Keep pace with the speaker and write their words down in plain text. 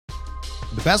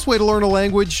The best way to learn a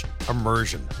language?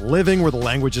 Immersion. Living where the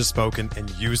language is spoken and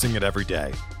using it every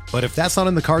day. But if that's not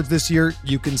in the cards this year,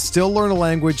 you can still learn a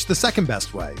language the second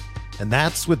best way, and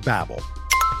that's with Babbel.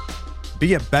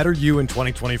 Be a better you in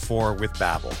 2024 with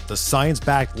Babbel, the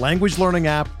science-backed language learning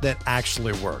app that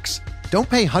actually works. Don't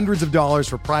pay hundreds of dollars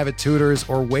for private tutors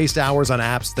or waste hours on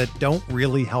apps that don't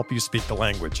really help you speak the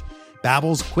language.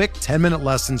 Babbel's quick 10-minute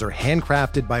lessons are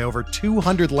handcrafted by over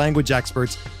 200 language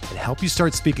experts and help you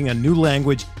start speaking a new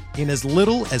language in as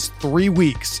little as 3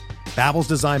 weeks. Babbel's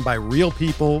designed by real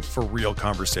people for real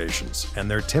conversations,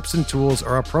 and their tips and tools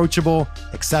are approachable,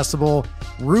 accessible,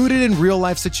 rooted in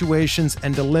real-life situations,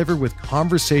 and delivered with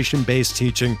conversation-based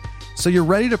teaching, so you're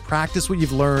ready to practice what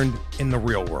you've learned in the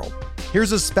real world.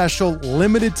 Here's a special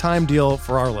limited-time deal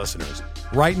for our listeners.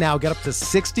 Right now, get up to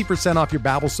 60% off your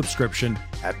Babbel subscription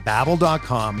at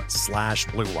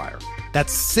babbel.com/Blue Wire.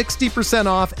 That's 60%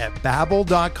 off at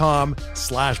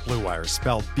babbel.com/Blue Wire,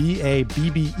 spelled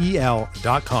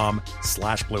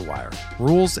BABBEL.com/Blue Wire.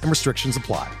 Rules and restrictions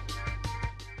apply.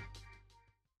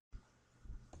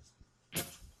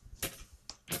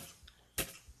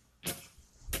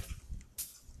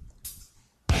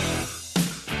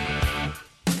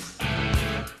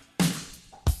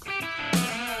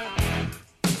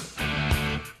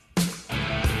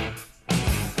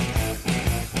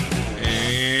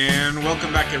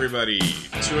 Welcome back, everybody,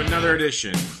 to another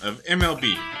edition of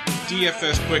MLB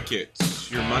DFS Quick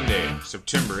Hits, your Monday,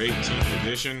 September 18th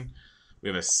edition. We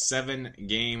have a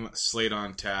 7-game slate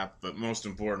on tap, but most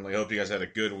importantly, I hope you guys had a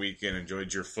good weekend,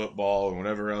 enjoyed your football and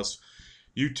whatever else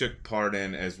you took part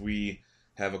in, as we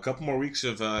have a couple more weeks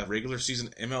of regular season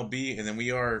MLB, and then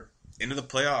we are into the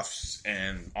playoffs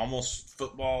and almost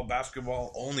football,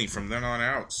 basketball only from then on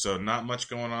out. So not much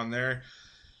going on there.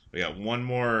 We got one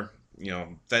more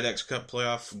FedEx Cup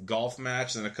playoff golf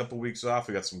match, and then a couple weeks off.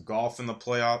 We got some golf in the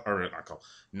playoff, or not golf,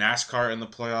 NASCAR in the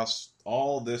playoffs.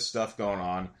 All this stuff going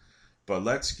on. But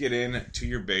let's get into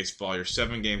your baseball, your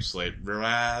 7-game slate,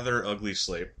 rather ugly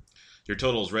slate. Your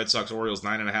totals: Red Sox, Orioles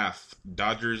 9.5,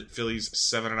 Dodgers, Phillies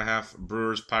 7.5,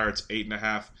 Brewers, Pirates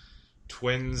 8.5,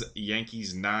 Twins,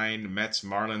 Yankees 9, Mets,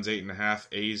 Marlins 8.5,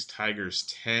 A's, Tigers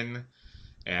 10,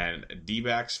 and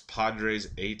D-backs, Padres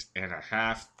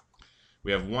 8.5.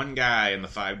 We have one guy in the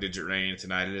 5-digit range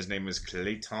tonight, and his name is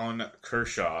Clayton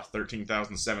Kershaw,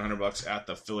 $13,700 at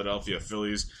the Philadelphia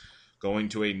Phillies, going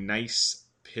to a nice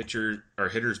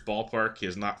hitter's ballpark. He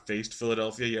has not faced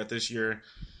Philadelphia yet this year.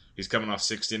 He's coming off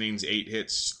 6 innings, 8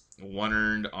 hits, 1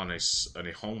 earned on a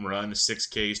home run, 6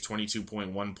 Ks,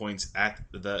 22.1 points at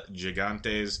the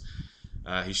Gigantes.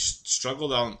 He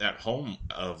struggled at home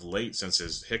of late since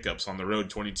his hiccups. On the road,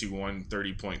 22-1,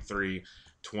 30.3.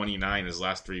 29 his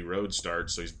last 3 road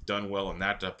starts, so he's done well in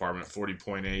that department.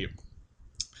 40.8.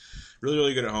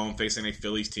 Really good at home, facing a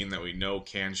Phillies team that we know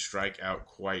can strike out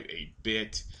quite a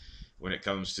bit when it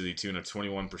comes to the tune of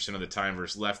 21% of the time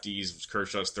versus lefties.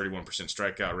 Kershaw's 31%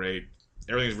 strikeout rate.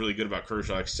 Everything's really good about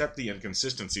Kershaw except the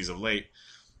inconsistencies of late.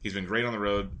 He's been great on the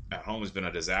road. At home has been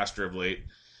a disaster of late.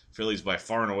 Phillies by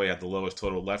far and away had the lowest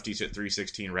total. Lefties hit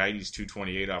 316, righties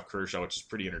 228 off Kershaw, which is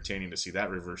pretty entertaining to see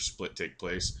that reverse split take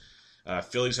place.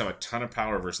 Phillies have a ton of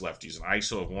power versus lefties, an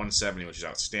ISO of 170, which is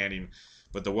outstanding,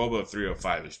 but the WOBA of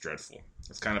 305 is dreadful.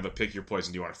 It's kind of a pick your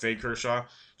poison. Do you want to fade Kershaw?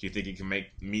 Do you think he can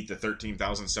meet the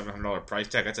 $13,700 price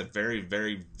tag? That's a very,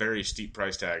 very, very steep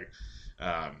price tag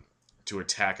to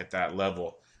attack at that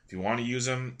level. If you want to use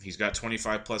him, he's got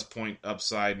 25-plus point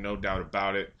upside, no doubt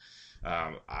about it.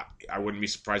 I wouldn't be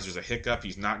surprised there's a hiccup.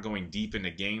 He's not going deep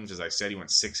into games. As I said, he went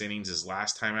 6 innings his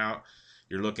last time out.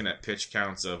 You're looking at pitch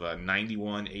counts of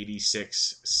 91,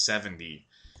 86, 70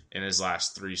 in his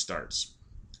last 3 starts.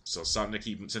 So something to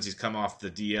keep, since he's come off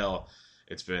the DL,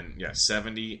 it's been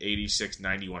 70, 86,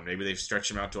 91. Maybe they've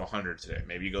stretched him out to 100 today.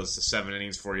 Maybe he goes to 7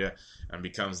 innings for you and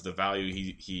becomes the value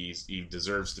he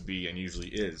deserves to be and usually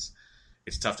is.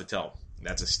 It's tough to tell.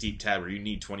 That's a steep tab where you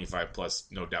need 25 plus,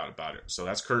 no doubt about it. So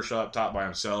that's Kershaw up top by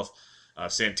himself.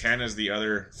 Santana's the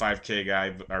other 5K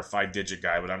guy, or 5-digit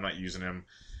guy, but I'm not using him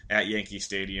at Yankee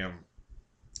Stadium.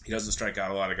 He doesn't strike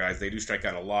out a lot of guys. They do strike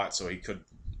out a lot, so he could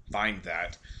find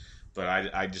that.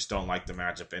 But I just don't like the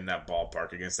matchup in that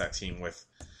ballpark against that team with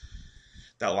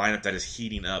that lineup that is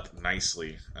heating up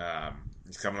nicely.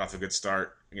 He's coming off a good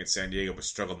start against San Diego, but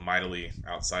struggled mightily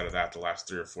outside of that the last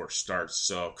 3 or 4 starts.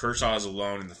 So Kershaw is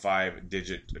alone in the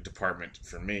 5-digit department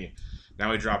for me.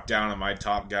 Now we drop down, and my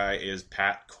top guy is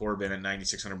Pat Corbin at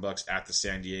 $9,600 at the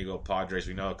San Diego Padres.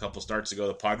 We know a couple starts ago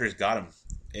the Padres got him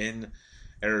in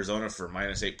Arizona for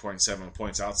minus 8.7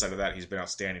 points. Outside of that, he's been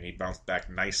outstanding. He bounced back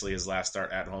nicely his last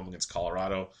start at home against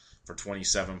Colorado for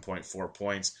 27.4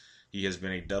 points. He has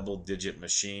been a double-digit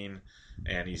machine,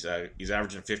 and he's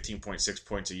averaging 15.6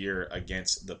 points a year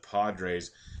against the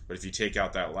Padres. But if you take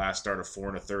out that last start of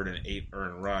 4 1/3 and 8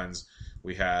 earned runs,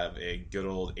 we have a good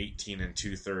old 18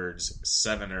 2/3,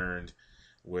 7 earned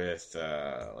with,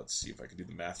 let's see if I can do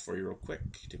the math for you real quick,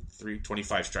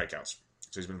 25 strikeouts.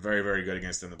 So he's been very, very good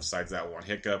against them besides that one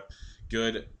hiccup.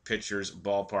 Good pitchers,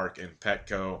 ballpark, and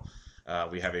Petco.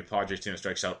 We have a Padres team that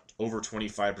strikes out over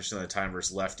 25% of the time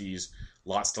versus lefties.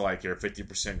 Lots to like here.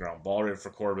 50% ground ball rate for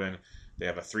Corbin. They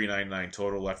have a 399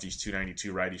 total. Lefties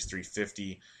 292, righties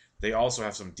 350. They also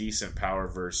have some decent power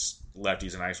versus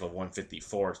lefties, an ISO of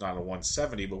 154. It's not a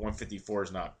 170, but 154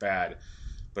 is not bad.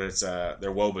 But it's their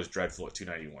WOBA is dreadful at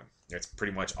 291. It's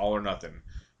pretty much all or nothing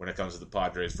when it comes to the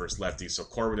Padres versus lefties. So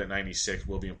Corbin at 96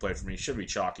 will be in play for me. Should be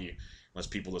chalky unless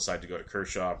people decide to go to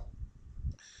Kershaw.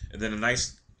 And then a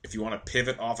nice, if you want to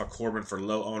pivot off of Corbin for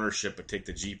low ownership but take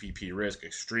the GPP risk,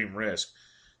 extreme risk,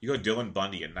 you go Dylan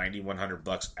Bundy at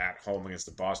 $9,100 at home against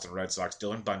the Boston Red Sox.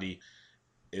 Dylan Bundy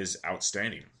is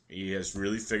outstanding. He has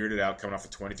really figured it out, coming off a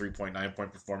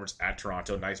 23.9-point performance at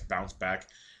Toronto. Nice bounce back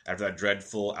after that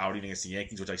dreadful outing against the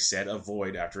Yankees, which I said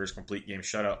avoid after his complete game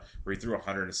shutout, where he threw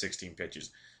 116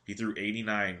 pitches. He threw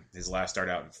 89 his last start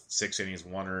out in 6 innings,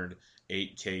 1 earned,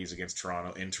 8 Ks against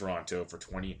Toronto in Toronto for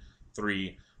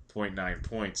 23.9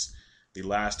 points. The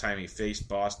last time he faced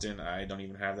Boston, I don't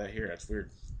even have that here. That's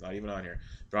weird. Not even on here.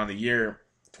 But on the year,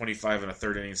 25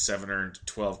 1/3 innings, 7 earned,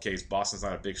 12 Ks. Boston's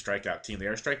not a big strikeout team. They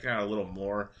are striking out a little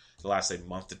more the last,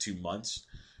 month to 2 months.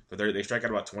 But they strike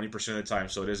out about 20% of the time,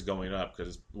 so it is going up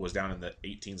because it was down in the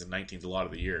 18s and 19s a lot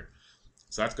of the year.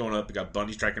 So that's going up. We got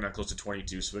Bundy striking out close to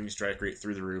 22, swinging strike rate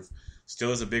through the roof.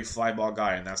 Still is a big fly ball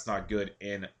guy, and that's not good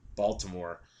in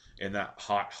Baltimore in that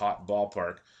hot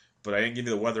ballpark. But I didn't give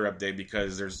you the weather update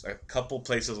because there's a couple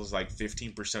places with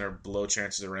 15% or below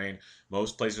chances of rain.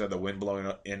 Most places have the wind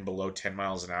blowing in below 10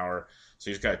 miles an hour. So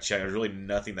you just got to check. There's really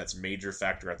nothing that's major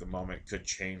factor at the moment. Could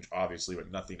change, obviously,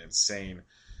 but nothing insane.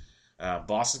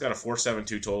 Boston's got a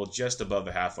 4.72 total, just above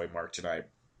the halfway mark tonight.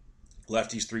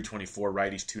 Lefties 324,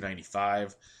 righties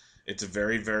 295. It's a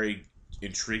very, very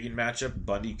intriguing matchup.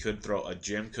 Bundy could throw a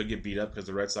gem, could get beat up because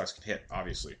the Red Sox can hit,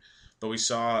 obviously. But we've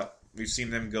seen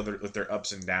them go with their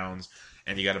ups and downs,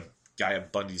 and you got a guy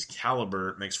of Bundy's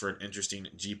caliber. Makes for an interesting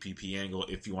GPP angle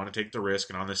if you want to take the risk.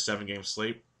 And on this 7-game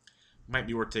slate, might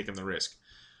be worth taking the risk.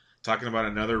 Talking about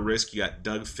another risk, you got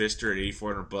Doug Fister at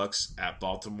 $8,400 at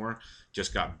Baltimore.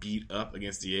 Just got beat up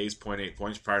against the A's, 0.8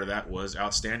 points. Prior to that was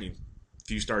outstanding.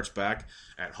 Few starts back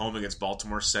at home against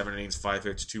Baltimore, 7 innings, 5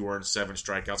 hits, 2 earned, 7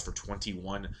 strikeouts for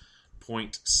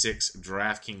 21.6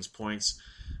 DraftKings points.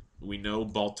 We know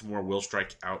Baltimore will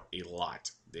strike out a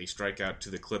lot. They strike out to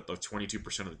the clip of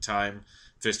 22% of the time.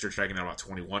 Fister striking out about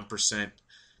 21%.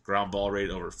 Ground ball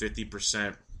rate over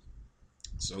 50%.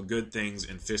 So good things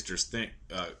in Fister's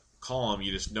column.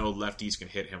 You just know lefties can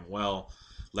hit him well.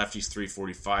 Lefties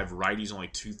 345, righties only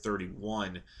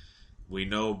 231. We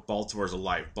know Baltimore's a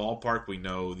live ballpark. We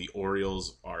know the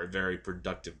Orioles are a very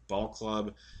productive ball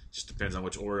club. Just depends on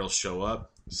which Orioles show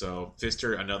up. So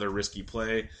Fister, another risky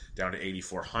play, down to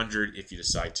 8,400 if you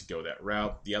decide to go that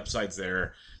route. The upside's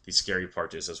there. The scary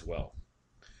part is as well.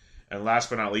 And last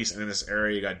but not least, in this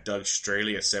area, you got Doug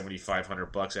Straley at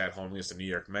 $7,500 at home against the New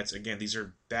York Mets. Again, these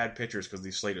are bad pitchers because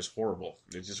the slate is horrible.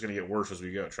 It's just going to get worse as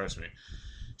we go, trust me.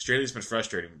 Straley's been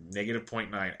frustrating. Negative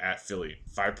 0.9 at Philly,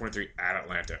 5.3 at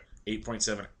Atlanta,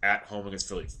 8.7 at home against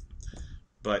Philly.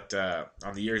 But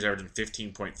on the year, he's averaging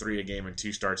 15.3 a game in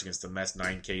 2 starts against the Mets,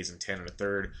 9 Ks and 10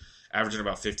 1/3, averaging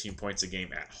about 15 points a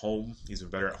game at home. He's been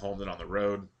better at home than on the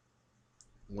road.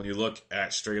 When you look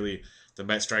at Straley, the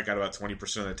Mets strike out about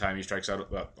 20% of the time. He strikes out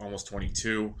about almost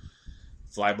 22.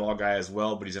 Fly ball guy as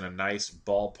well, but he's in a nice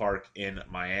ballpark in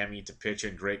Miami to pitch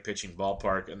in. Great pitching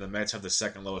ballpark. And the Mets have the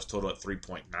second lowest total at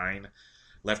 3.9.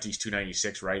 Lefties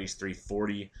 296, righties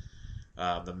 340.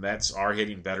 The Mets are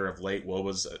hitting better of late.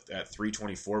 Woba's at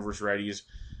 324 versus righties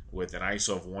with an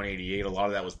ISO of 188. A lot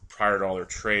of that was prior to all their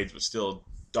trades, but still,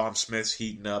 Dom Smith's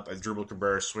heating up and Drupal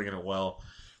Cabrera's swinging it well.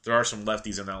 There are some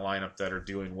lefties in that lineup that are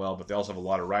doing well, but they also have a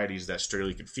lot of righties that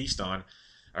Straley can feast on.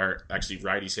 Or actually,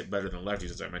 righties hit better than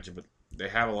lefties, as I mentioned, but they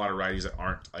have a lot of righties that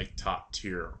aren't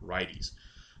top-tier righties.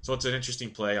 So it's an interesting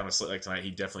play on a slate like tonight.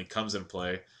 He definitely comes in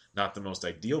play. Not the most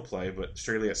ideal play, but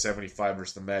Straley at 75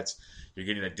 versus the Mets. You're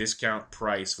getting a discount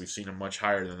price. We've seen him much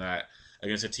higher than that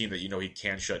against a team that you know he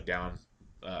can shut down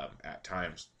at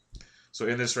times. So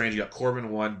in this range, you got Corbin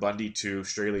 1, Bundy 2,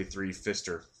 Straley 3,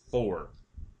 Fister 4.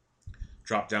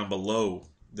 Drop down below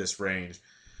this range.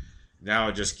 Now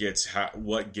it just gets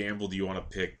what gamble do you want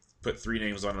to pick? Put 3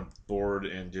 names on a board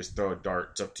and just throw a dart.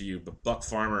 It's up to you. But Buck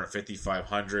Farmer at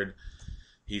 5,500.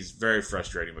 He's very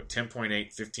frustrating, but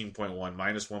 10.8, 15.1,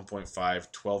 minus 1.5,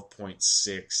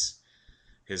 12.6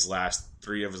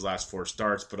 three of his last four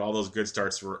starts, but all those good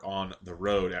starts were on the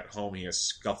road. At home, he has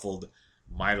scuffled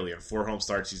mightily. In 4 home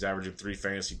starts, he's averaging 3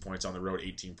 fantasy points on the road,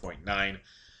 18.9.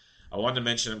 I wanted to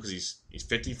mention him because he's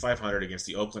 5,500 against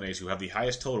the Oakland A's, who have the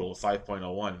highest total of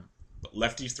 5.01. But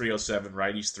lefties 307,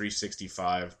 righties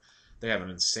 365. They have an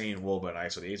insane WOBA and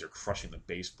ISO. The A's are crushing the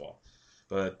baseball.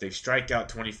 But they strike out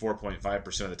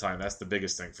 24.5% of the time. That's the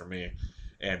biggest thing for me.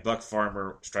 And Buck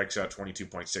Farmer strikes out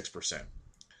 22.6%.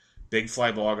 Big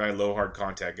fly ball guy, low hard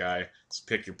contact guy. Just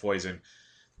pick your poison.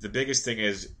 The biggest thing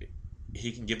is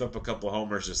he can give up a couple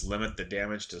homers, just limit the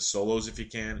damage to solos if he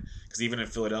can. Because even in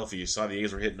Philadelphia, you saw the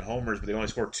A's were hitting homers, but they only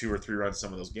scored 2 or 3 runs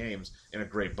some of those games in a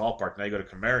great ballpark. Now you go to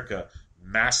Comerica,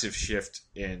 massive shift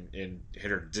in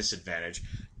hitter disadvantage.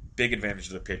 Big advantage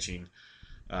to the pitching.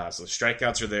 So the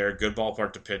strikeouts are there. Good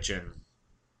ballpark to pitch in.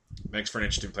 Makes for an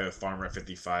interesting play with Farmer at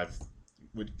 55.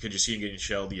 Could you see him getting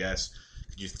shelled? Yes.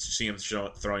 Could you see him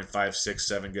throwing 5, 6,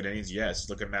 7 good innings? Yes.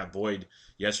 Look at Matt Boyd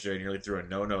yesterday. Nearly threw a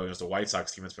no-no against the White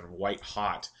Sox team that's been white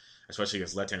hot, especially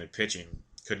against left-handed pitching.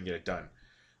 Couldn't get it done.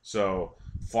 So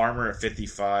Farmer at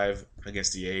 55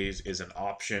 against the A's is an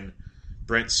option.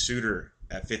 Brent Suter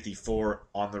at 54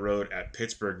 on the road at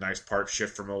Pittsburgh. Nice park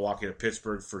shift from Milwaukee to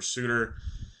Pittsburgh for Suter.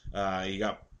 He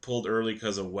got pulled early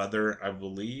because of weather, I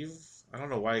believe. I don't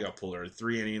know why he got pulled early.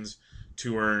 3 innings,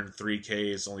 2 earned, 3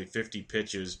 Ks, only 50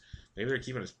 pitches. Maybe they're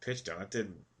keeping his pitch down. That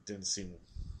didn't seem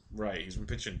right. He's been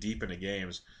pitching deep into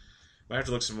games. Might have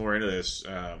to look some more into this.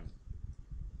 Oh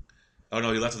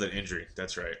no, he left with an injury.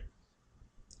 That's right.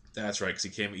 Because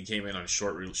he came in on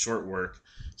short work,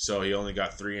 so he only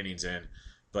got 3 innings in.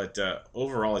 But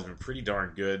overall, he's been pretty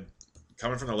darn good.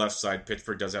 Coming from the left side,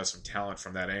 Pittsburgh does have some talent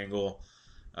from that angle.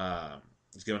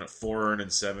 He's given it 4 earned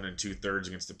and 7 2/3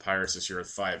 against the Pirates this year with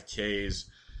 5 Ks.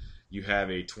 You have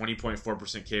a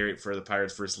 20.4% K rate for the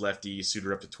Pirates versus lefty.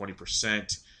 Suter up to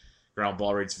 20%. Ground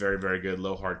ball rate's very, very good.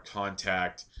 Low hard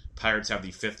contact. Pirates have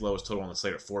the 5th lowest total on the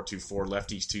slate at 424.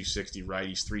 Lefties 260.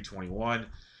 Righties 321.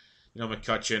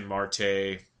 McCutchen,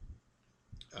 Marte,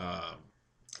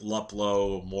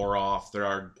 Luplow, Moroff. There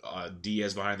are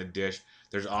Diaz behind the dish.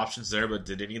 There's options there, but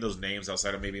did any of those names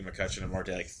outside of maybe McCutchen and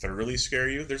Marte thoroughly scare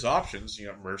you? There's options.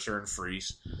 Mercer and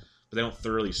Freese, but they don't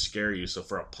thoroughly scare you. So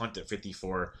for a punt at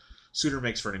 54, Suter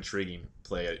makes for an intriguing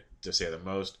play, to say the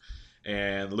most.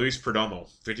 And Luis Perdomo,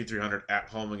 5,300 at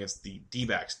home against the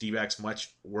D-backs. D-backs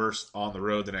much worse on the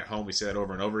road than at home. We say that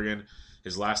over and over again.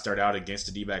 His last start out against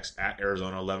the D-backs at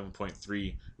Arizona,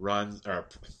 11.3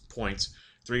 points,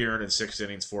 3 earned in 6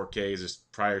 innings, 4 Ks. His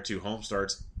prior 2 home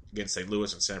starts against St.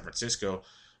 Louis and San Francisco,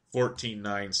 14-9,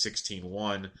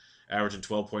 16-1, averaging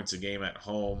 12 points a game at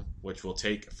home, which will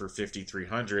take for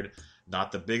 5,300.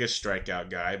 Not the biggest strikeout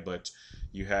guy, but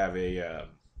you have a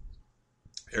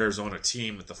Arizona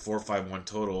team with the 4.51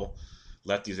 total.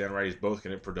 Lefties and righties both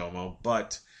can hit Perdomo,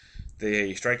 but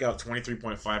they strike out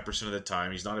 23.5% of the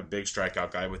time. He's not a big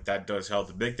strikeout guy, but that does help.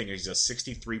 The big thing is he's a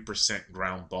 63%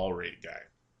 ground ball rate guy.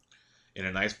 In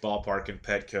a nice ballpark in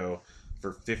Petco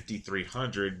for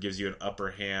 5,300 gives you an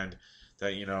upper hand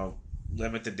that,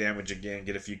 limit the damage again,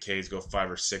 get a few Ks, go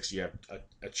 5 or 6, you have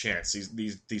a chance.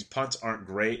 These punts aren't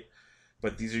great,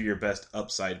 but these are your best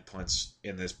upside punts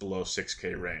in this below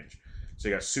 6K range. So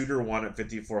you got Suter 1 at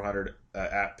 5,400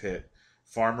 at Pitt,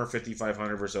 Farmer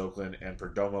 5,500 versus Oakland, and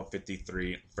Perdomo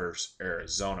 53 versus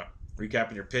Arizona.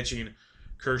 Recapping your pitching,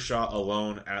 Kershaw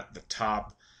alone at the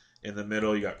top. In the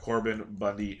middle, you got Corbin,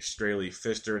 Bundy, Straley,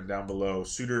 Fister, and down below,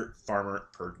 Suter, Farmer,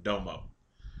 Perdomo.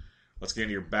 Let's get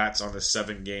into your bats on this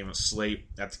 7-game slate.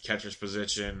 At the catcher's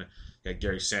position, you got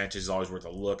Gary Sanchez, always worth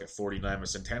a look at 49. But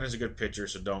Santana's a good pitcher,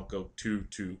 so don't go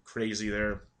too crazy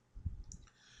there.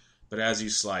 But as you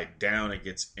slide down, it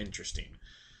gets interesting.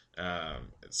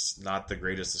 It's not the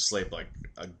greatest of slate. Like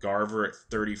a Garver at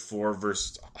 34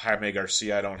 versus Jaime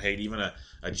Garcia, I don't hate. Even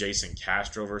a Jason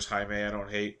Castro versus Jaime, I don't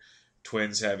hate.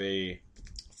 Twins have a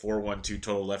 4.12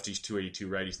 total. Lefties 282,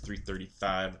 righties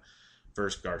 335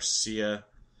 versus Garcia.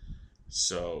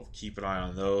 So keep an eye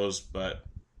on those. But,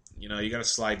 you got to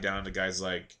slide down to guys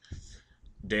like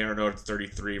d'Arnaud at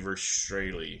 33 versus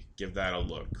Straley. Give that a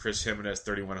look. Chris Jimenez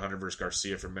 3,100 versus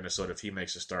Garcia from Minnesota if he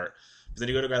makes a start. But then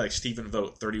you go to a guy like Stephen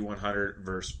Vogt, 3,100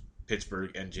 versus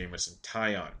Pittsburgh and Jameson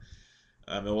Taillon.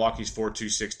 Milwaukee's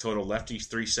 4.26 total. Lefties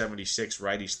 376,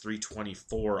 righties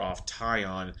 324 off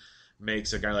Taillon.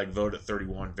 Makes a guy like Vogt at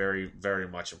 31 very, very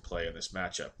much in play in this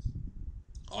matchup.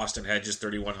 Austin Hedges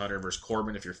 3,100 versus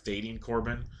Corbin if you're fading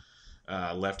Corbin.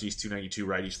 Lefties 292,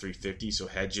 righties 350. So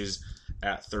Hedges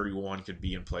at 31 could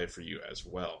be in play for you as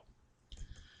well.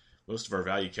 Most of our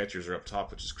value catchers are up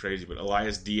top, which is crazy. But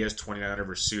Elias Diaz, 2,900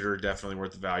 versus Suter, definitely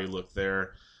worth the value look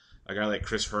there. A guy like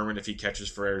Chris Herman, if he catches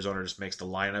for Arizona, just makes the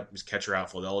lineup. He's catcher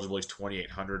outfield eligible. He's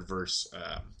 2,800 versus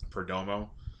Perdomo.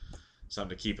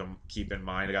 Something to keep in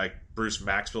mind. A guy like Bruce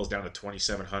Maxwell's down to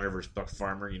 2,700 versus Buck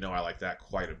Farmer. You know I like that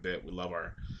quite a bit. We love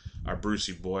our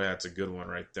Brucey boy. That's a good one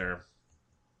right there.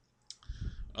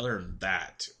 Other than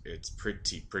that, it's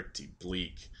pretty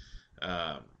bleak.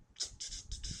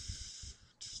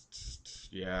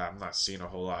 Yeah, I'm not seeing a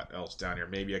whole lot else down here.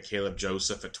 Maybe a Caleb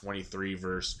Joseph at 23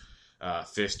 versus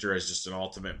Fister as just an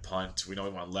ultimate punt. We know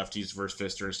we want lefties versus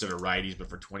Fister instead of righties, but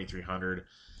for 2,300,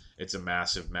 it's a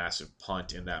massive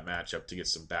punt in that matchup to get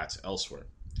some bats elsewhere.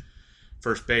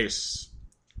 First base,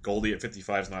 Goldie at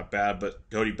 55 is not bad, but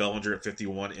Cody Bellinger at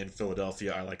 51 in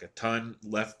Philadelphia, I like a ton.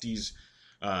 Lefties,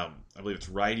 I believe it's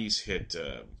righties hit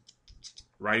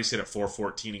at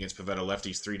 414 against Pivetta.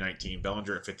 Lefties 319.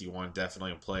 Bellinger at 51,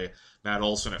 definitely in play. Matt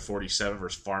Olson at 47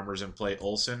 versus Farmers in play.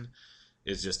 Olson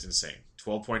is just insane.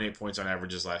 12.8 points on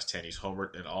average his last 10. He's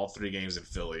homered in all 3 games in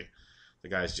Philly. The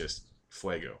guy's just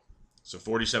fuego. So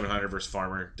 4,700 versus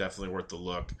Farmer, definitely worth the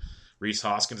look. Rhys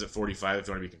Hoskins at 45 if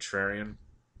you want to be contrarian.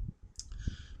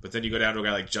 But then you go down to a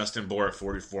guy like Justin Bour at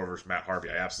 44 versus Matt Harvey.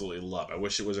 I absolutely love. I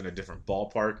wish it was in a different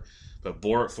ballpark, but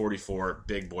Bour at 44,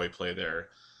 big boy play there.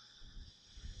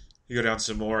 You go down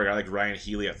some more. A guy like Ryan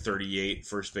Healy at 38,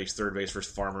 first base, third base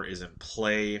versus Farmer is in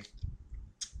play.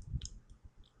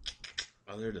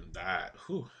 Other than that,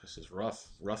 this is rough.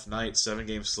 Rough night,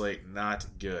 7-game slate, not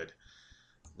good.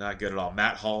 Not good at all.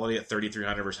 Matt Holliday at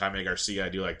 3,300 versus Jaime Garcia. I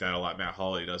do like that a lot. Matt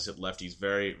Holliday does hit lefties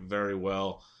very, very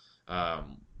well.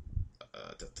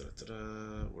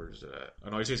 Where's it at? Oh,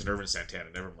 no, he's facing Irvin Santana.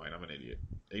 Never mind. I'm an idiot.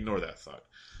 Ignore that thought.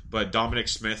 But Dominic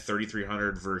Smith,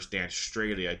 3,300 versus Dan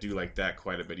Straley. I do like that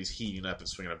quite a bit. He's heating up and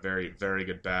swinging a very, very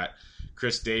good bat.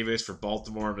 Chris Davis for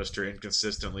Baltimore, Mr.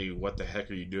 Inconsistently. What the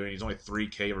heck are you doing? He's only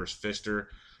 3K versus Fister.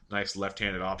 Nice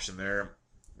left-handed option there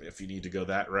if you need to go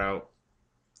that route.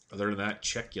 Other than that,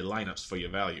 check your lineups for your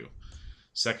value.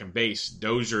 Second base,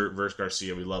 Dozier versus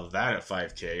Garcia. We love that at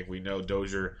 5K. We know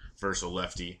Dozier versus a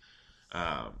lefty.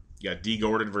 You got D.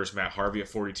 Gordon versus Matt Harvey at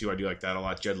 42. I do like that a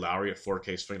lot. Jed Lowry at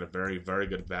 4K, swinging a very, very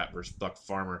good bat versus Buck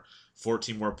Farmer.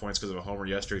 14 more points because of a homer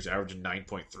yesterday. He's averaging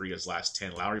 9.3 his last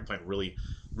 10. Lowry playing really,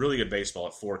 really good baseball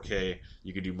at 4K.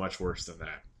 You could do much worse than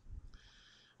that.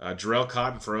 Jarrell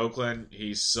Cotton for Oakland.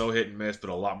 He's so hit and miss,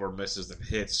 but a lot more misses than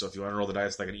hits. So if you want to roll the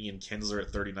dice like an Ian Kinsler at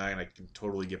 39, I can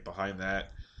totally get behind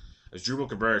that. Asdrubal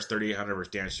Cabrera is 3,800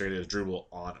 versus Dan Straley. Asdrubal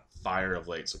on fire of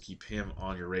late, so keep him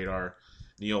on your radar.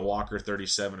 Neil Walker,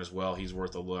 37 as well. He's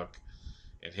worth a look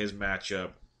in his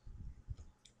matchup.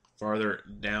 Farther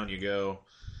down you go.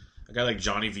 A guy like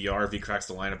Johnny VR, if he cracks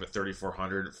the lineup at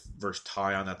 3,400 versus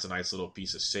Tyon, that's a nice little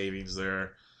piece of savings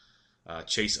there.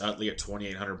 Chase Utley at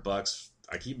 2,800 bucks.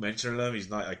 I keep mentioning him. He's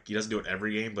not he doesn't do it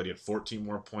every game, but he had 14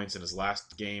 more points in his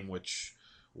last game, which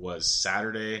was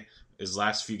Saturday. His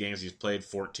last few games he's played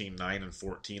 14, 9, and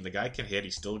 14. The guy can hit.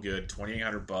 He's still good.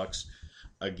 2,800 bucks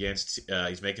against.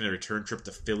 He's making a return trip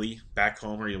to Philly, back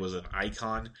home where he was an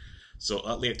icon. So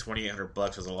Utley at 2,800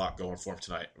 bucks has a lot going for him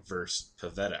tonight versus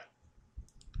Pivetta.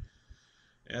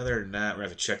 Other than that, we're going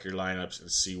to have to check your lineups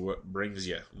and see what brings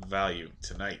you value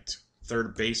tonight.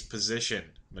 Third base position.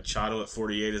 Machado at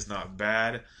 48 is not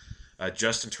bad.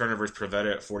 Justin Turner versus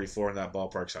Pivetta at 44 in that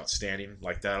ballpark's outstanding.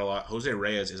 Like that a lot. Jose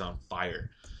Reyes is on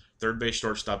fire. Third base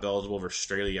shortstop eligible versus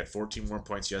Straley. He had 14 more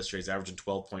points yesterday. He's averaging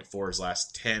 12.4 his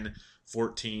last 10,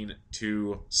 14,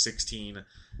 2, 16,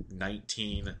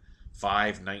 19,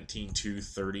 5, 19, 2,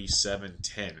 37,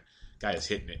 10. Guy is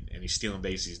hitting it, and he's stealing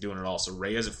bases. He's doing it all. So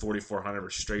Reyes at 4,400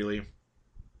 versus Straley.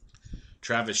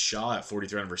 Travis Shaw at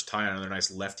 4,300 versus Tyon. Another nice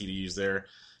lefty to use there.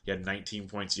 He had 19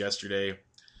 points yesterday.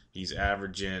 He's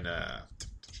averaging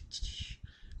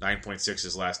 9.6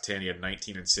 his last 10. He had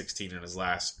 19 and 16 in his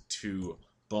last 2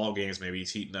 ball games. Maybe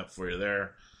he's heating up for you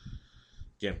there.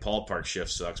 Again, Paul Park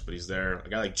shift sucks, but he's there. A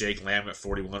guy like Jake Lamb at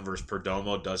 41 versus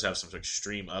Perdomo does have some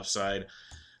extreme upside.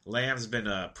 Lamb's been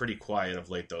pretty quiet of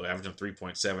late, though, averaging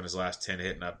 3.7 his last 10,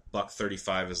 hitting a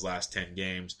 $135 his last 10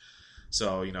 games.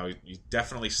 So, he's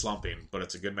definitely slumping, but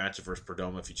it's a good matchup versus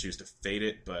Perdomo if you choose to fade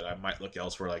it. But I might look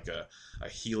elsewhere, like a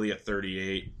Healy at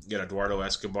 38, get Eduardo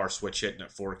Escobar switch hitting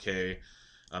at 4K.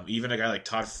 Even a guy like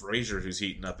Todd Frazier, who's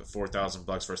heating up at $4,000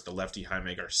 versus the lefty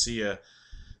Jaime Garcia.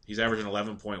 He's averaging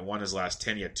 11.1 his last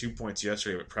 10. He had 2 points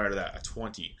yesterday, but prior to that, a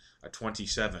 20, a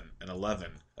 27, an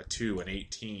 11, a 2, an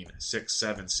 18, 6,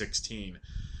 7, 16.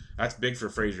 That's big for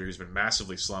Frazier, who's been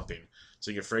massively slumping.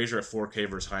 So you get Frazier at 4K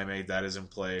versus Jaime. That is in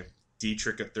play.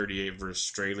 Dietrich at 38 versus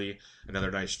Straley.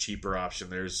 Another nice cheaper option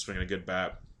there. He's swinging a good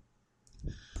bat.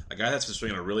 A guy that's been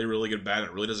swinging a really, really good bat, and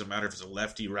it really doesn't matter if it's a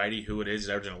lefty, righty, who it is. He's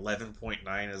averaging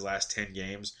 11.9 in his last 10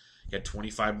 games. He had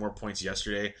 25 more points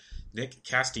yesterday. Nick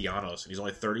Castellanos, and he's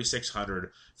only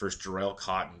 3,600 versus Jarrell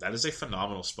Cotton. That is a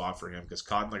phenomenal spot for him because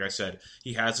Cotton, like I said,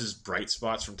 he has his bright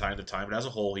spots from time to time, but as a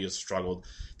whole, he has struggled.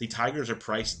 The Tigers are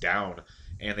priced down,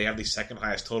 and they have the second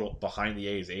highest total behind the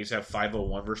A's. The A's have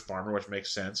 501 versus Farmer, which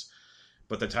makes sense.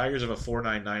 But the Tigers have a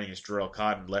 499 against Jarrell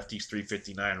Cotton. Lefties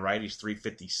 359, righties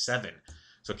 357.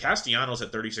 So Castellanos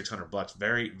at $3,600,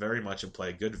 very, very much in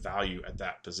play. Good value at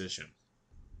that position.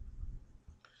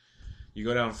 You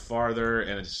go down farther,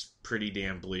 and it's pretty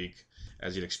damn bleak,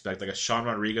 as you'd expect. Like a Sean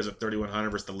Rodriguez at 3,100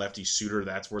 versus the lefty Suter.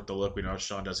 That's worth the look. We know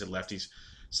Sean does hit lefties.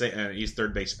 And he's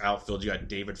third base outfield. You got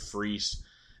David Freese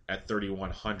at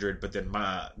 3,100. But then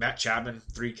Matt Chapman,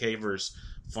 3K versus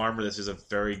Farmer. This is a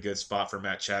very good spot for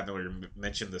Matt Chapman. We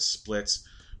mentioned the splits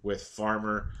with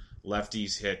Farmer.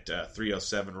 Lefties hit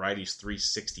 307, righties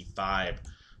 365.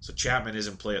 So Chapman is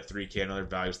in play at 3K and other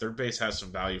values. Third base has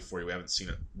some value for you. We haven't seen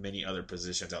many other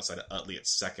positions outside of Utley at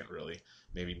second, really.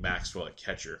 Maybe Maxwell at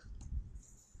catcher.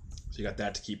 So you got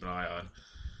that to keep an eye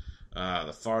on.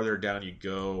 The farther down you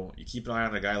go, you keep an eye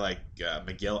on a guy like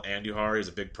Miguel Andujar. He's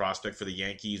a big prospect for the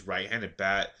Yankees. Right-handed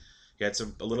bat. He had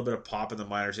a little bit of pop in the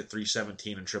minors. Hit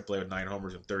 317 in AAA with 9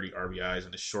 homers and 30 RBIs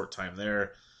in his short time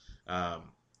there.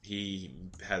 He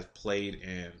has played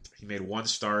and he made one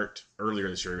start earlier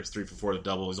this year. He was 3 for 4 with a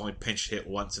double. He's only pinch hit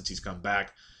once since he's come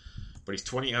back. But he's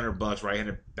 $2,800,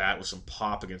 right-handed bat with some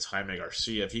pop against Jaime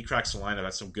Garcia. If he cracks the lineup,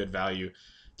 that's some good value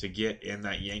to get in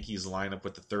that Yankees lineup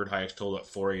with the third highest total at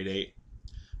 488.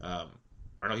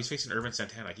 Or no, he's facing Irvin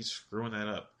Santana. He's screwing that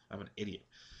up. I'm an idiot.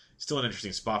 Still an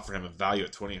interesting spot for him. A value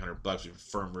at $2,800. We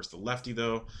firm versus the lefty,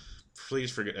 though. Please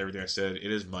forget everything I said.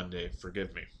 It is Monday.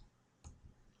 Forgive me.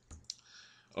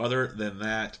 Other than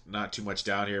that, not too much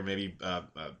down here. Maybe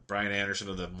Brian Anderson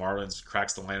of the Marlins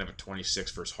cracks the lineup at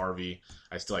 26 versus Harvey.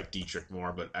 I still like Dietrich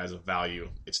more, but as a value,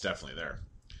 it's definitely there.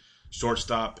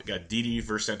 Shortstop, got Didi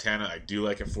versus Santana. I do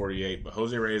like at 48, but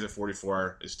Jose Reyes at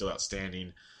 44 is still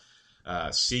outstanding.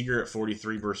 Seager at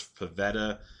 43 versus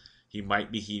Pivetta. He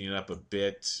might be heating up a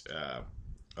bit.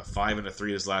 A 5 and a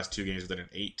 3 his last 2 games, with an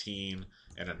 18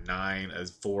 and a 9, a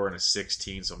 4 and a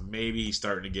 16. So maybe he's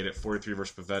starting to get it. 43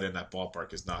 versus Pivetta in that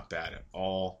ballpark is not bad at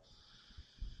all.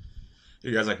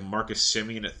 You guys like Marcus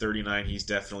Semien at 39. He's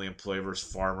definitely in play versus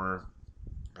Farmer.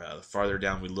 The farther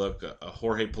down we look,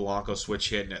 Jorge Polanco switch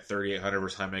hitting at 3,800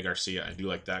 versus Jaime Garcia. I do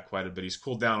like that quite a bit. He's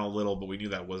cooled down a little, but we knew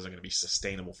that wasn't going to be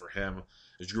sustainable for him.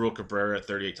 Drew Cabrera at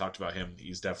 38, talked about him.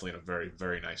 He's definitely in a very,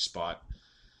 very nice spot.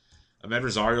 Ahmed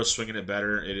Rosario swinging it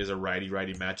better. It is a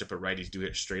righty-righty matchup, but righties do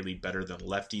hit straightly better than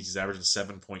lefties. He's averaging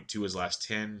 7.2 his last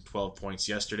 10, 12 points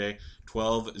yesterday.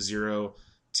 12, 0,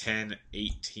 10,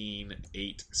 18,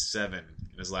 8, 7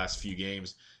 in his last few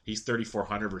games. He's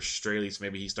 3,400 versus straighties.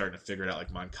 Maybe he's starting to figure it out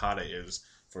like Moncada is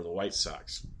for the White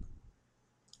Sox.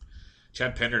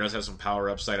 Chad Pender does have some power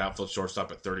upside. Outfield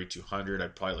shortstop at 3,200.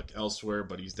 I'd probably look elsewhere,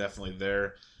 but he's definitely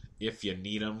there if you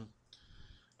need him.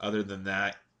 Other than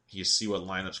that, you see what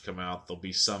lineups come out. There'll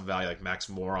be some value like Max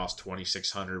Moros,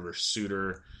 2,600 versus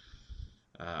Suter.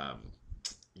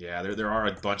 There are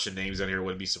a bunch of names out here.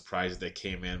 Wouldn't be surprised if they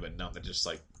came in, but none that just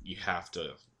like you have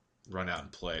to run out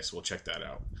and play. So we'll check that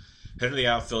out. Heading to the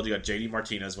outfield, you got JD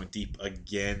Martinez, went deep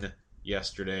again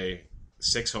yesterday.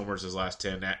 6 homers his last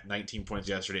 10, 19 points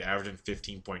yesterday, averaging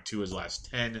 15.2 his last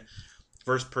 10.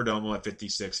 First Perdomo at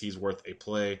 56, he's worth a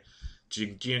play.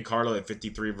 Giancarlo at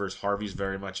 53 versus Harvey's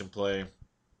very much in play.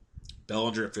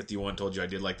 Bellinger at 51, told you I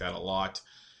did like that a lot.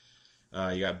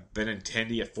 You got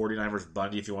Benintendi at 49 versus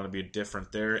Bundy if you want to be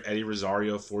different there. Eddie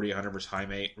Rosario, 4,800 versus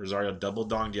Jaime. Rosario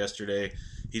double-donged yesterday.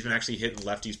 He's been actually hitting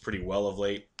lefties pretty well of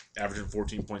late, averaging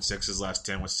 14.6 his last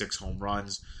 10 with 6 home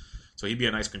runs. So he'd be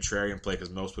a nice contrarian play because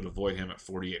most would avoid him at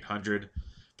 4,800.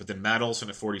 But then Matt Olson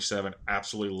at 47,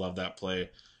 absolutely love that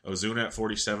play. Ozuna at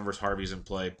 47 versus Harvey's in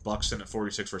play. Buxton at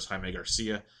 46 versus Jaime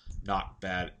Garcia, not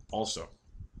bad also.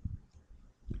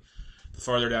 The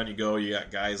farther down you go, you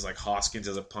got guys like Hoskins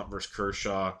as a punt versus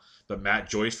Kershaw. But Matt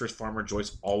Joyce versus Farmer.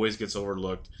 Joyce always gets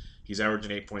overlooked. He's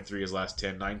averaging 8.3 his last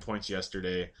 10, 9 points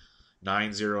yesterday.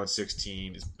 9, 0, and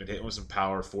 16. He's been hitting with some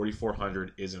power.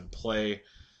 4,400 is in play.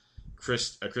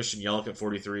 Christian Yelich at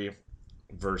 43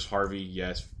 versus Harvey.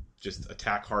 Yes, just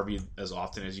attack Harvey as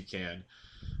often as you can.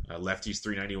 Lefties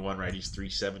 391, righties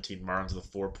 317. Marlins with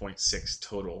a 4.6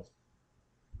 total.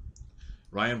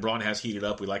 Ryan Braun has heated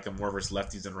up. We like him more versus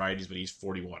lefties than righties, but he's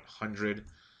 4,100.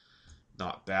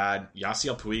 Not bad.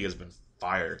 Yasiel Puig has been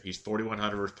fired. He's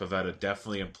 4,100 versus Pivetta.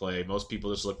 Definitely in play. Most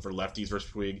people just look for lefties versus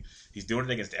Puig. He's doing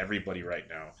it against everybody right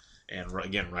now. And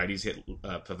again, righties hit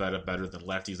Pivetta better than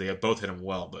lefties. They both hit him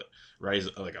well, but righties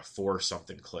like a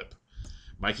 4-something clip.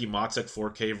 Mikey Motzek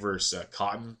 4K versus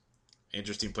Cotton.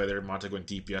 Interesting play there. Motzek went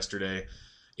deep yesterday.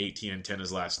 18 and 10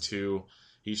 his last two.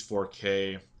 He's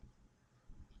 4K. If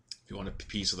you want a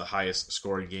piece of the highest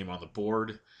scoring game on the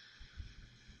board.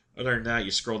 Other than that,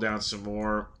 you scroll down some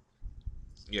more.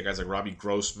 You got guys like Robbie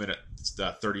Grossman at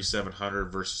 3,700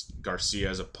 versus Garcia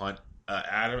as a punt.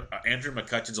 Andrew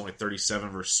McCutcheon's only 37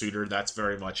 versus Suter. That's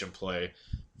very much in play.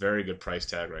 Very good price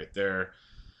tag right there.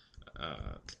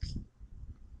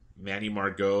 Manny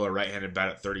Margot, a right-handed bat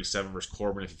at 37 versus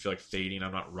Corbin. If you feel like fading,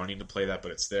 I'm not running to play that,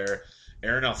 but it's there.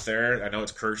 Aaron Altherr, I know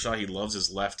it's Kershaw. He loves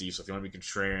his lefty, so if you want to be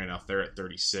contrarian, Altherr at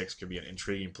 36 could be an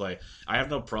intriguing play. I have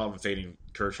no problem fading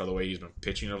Kershaw the way he's been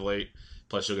pitching of late.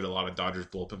 Plus, you'll get a lot of Dodgers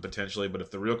bullpen potentially. But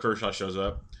if the real Kershaw shows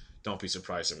up, don't be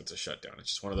surprised if it's a shutdown. It's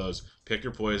just one of those, pick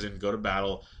your poison, go to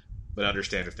battle, but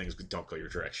understand if things don't go your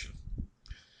direction.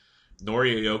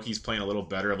 Nori Aoki's playing a little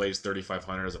better. Late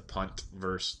 3,500 as a punt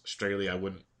versus Straley. I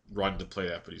wouldn't run to play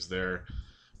that, but he's there.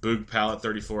 Boog Pal at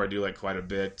 34, I do like quite a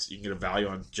bit. You can get a value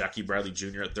on Jackie Bradley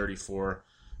Jr. at 34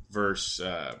 versus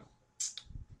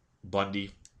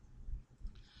Bundy.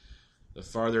 The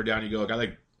farther down you go, a guy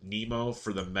like Nemo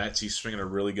for the Mets, he's swinging a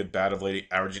really good bat of late,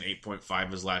 averaging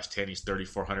 8.5 his last 10. He's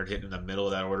 3,400 hitting in the middle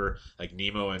of that order. Like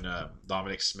Nemo and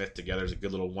Dominic Smith together is a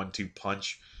good little 1-2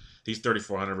 punch. He's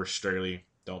 3,400 versus Straley.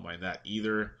 Don't mind that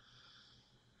either.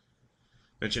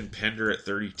 Mentioned Pender at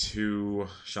 32.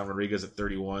 Sean Rodriguez at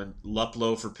 31.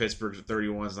 Luplow for Pittsburgh at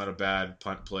 31 is not a bad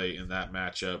punt play in that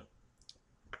matchup.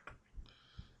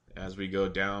 As we go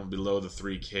down below the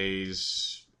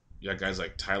 3Ks, you got guys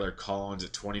like Tyler Collins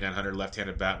at 2,900,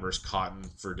 left-handed bat versus Cotton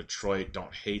for Detroit.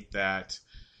 Don't hate that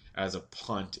as a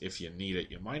punt if you need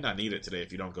it. You might not need it today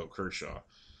if you don't go Kershaw.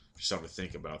 Just something to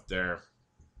think about there.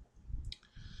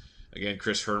 Again,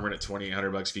 Chris Herman at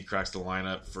 $2,800 if he cracks the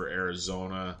lineup for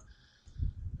Arizona.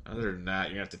 Other than that,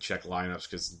 you're going to have to check lineups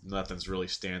because nothing's really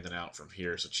standing out from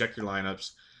here. So check your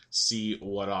lineups, see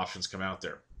what options come out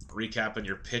there. Recapping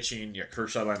your pitching, you got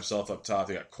Kershaw by himself up top.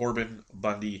 You got Corbin,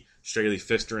 Bundy, Straley,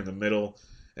 Pfister in the middle.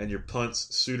 And your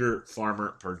punts, Suter,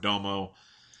 Farmer, Perdomo,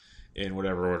 in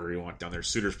whatever order you want down there.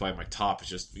 Suter's probably my top.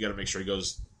 It's just you got to make sure he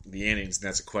goes the innings, and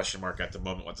that's a question mark at the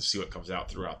moment. We'll have to see what comes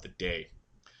out throughout the day.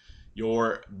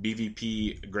 Your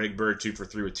BVP, Greg Bird, 2 for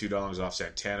 3 with $2 off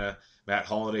Santana. Matt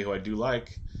Holliday, who I do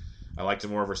like. I liked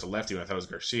him more versus the lefty when I thought it was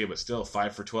Garcia, but still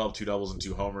 5 for 12, 2 doubles and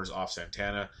 2 homers off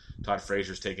Santana. Todd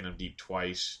Frazier's taking him deep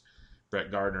twice. Brett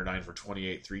Gardner, 9 for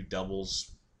 28, 3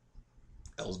 doubles.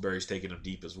 Ellsbury's taking him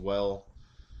deep as well.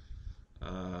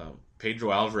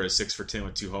 Pedro Alvarez, 6 for 10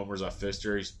 with 2 homers off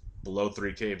Pfister. He's below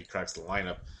 3K if he cracks the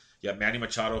lineup. You got Manny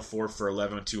Machado, 4 for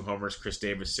 11 with 2 homers. Chris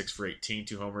Davis, 6 for 18,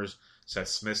 2 homers. Seth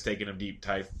Smith's taking him deep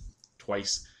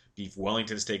twice. Beef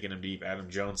Wellington's taking him deep. Adam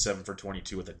Jones, 7 for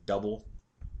 22 with a double.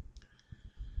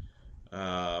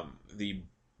 The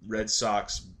Red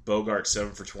Sox, Bogart,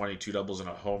 7 for 20, 2 doubles and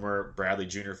a homer. Bradley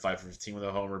Jr., 5 for 15 with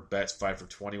a homer. Betts, 5 for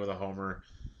 20 with a homer.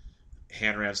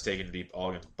 Hanram's taking him deep, all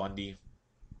against Bundy.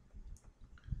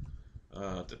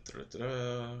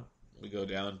 We go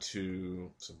down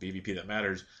to some BVP that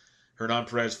matters. Hernan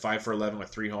Perez, 5 for 11 with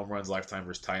 3 home runs, lifetime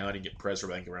versus Taillon. Get Perez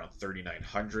for, I think, around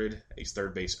 3,900. He's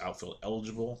third base outfield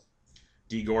eligible.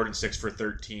 D. Gordon, 6 for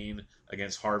 13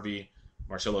 against Harvey.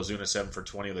 Marcelo Ozuna, 7 for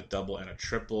 20 with a double and a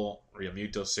triple.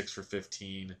 Realmuto, 6 for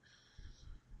 15.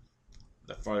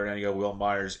 The farther down you go, Will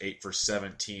Myers, 8 for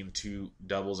 17, 2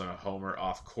 doubles and a homer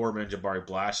off Corbin. Jabari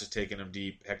Blash is taking him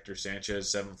deep. Hector Sanchez,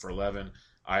 7 for 11.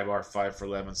 Ibar, 5 for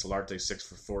 11. Solarte, 6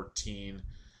 for 14.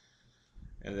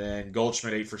 And then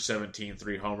Goldschmidt, 8 for 17,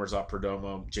 3 homers off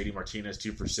Perdomo. JD Martinez,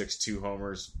 2 for 6, 2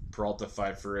 homers. Peralta,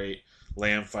 5 for 8.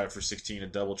 Lamb, 5 for 16, a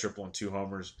double, triple, and 2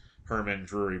 homers. Herman,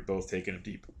 Drury, both taking him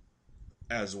deep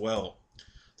as well.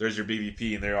 There's your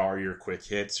BVP, and there are your quick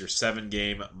hits. Your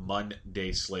 7-game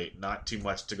Monday slate. Not too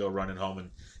much to go running home and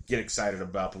get excited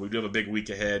about, but we do have a big week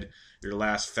ahead. Your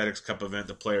last FedEx Cup event,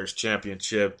 the Players'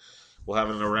 Championship. We'll have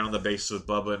an Around the Base with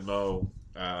Bubba and Mo.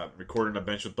 Recording a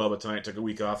Bench with Bubba tonight. Took a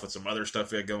week off with some other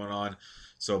stuff we had going on.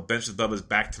 So Bench with Bubba is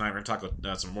back tonight. We're going to talk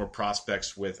about some more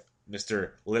prospects with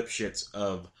Mr. Lipschitz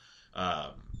of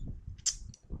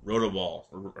Rotoball,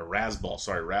 or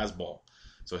Razzball.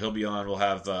 So he'll be on. We'll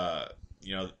have NFL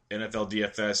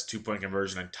DFS, 2-point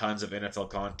conversion, and tons of NFL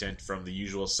content from the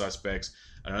usual suspects.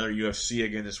 Another UFC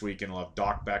again this weekend. We'll have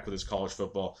Doc back with his college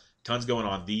football. Tons going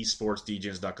on.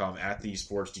 TheSportsDgens.com, at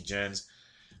TheSportsDgens.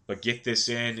 But get this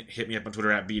in. Hit me up on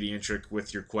Twitter at BDintric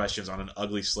with your questions on an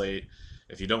ugly slate.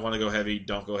 If you don't want to go heavy,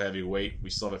 don't go heavy. Wait. We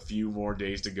still have a few more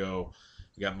days to go.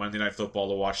 We got Monday Night Football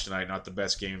to watch tonight. Not the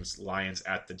best games. Lions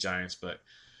at the Giants. But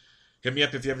Hit me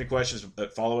up if you have any questions.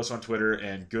 Follow us on Twitter,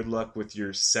 and good luck with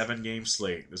your 7-game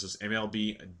slate. This is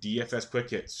MLB DFS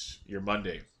Quick Hits, your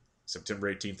Monday,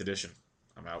 September 18th edition.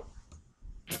 I'm out.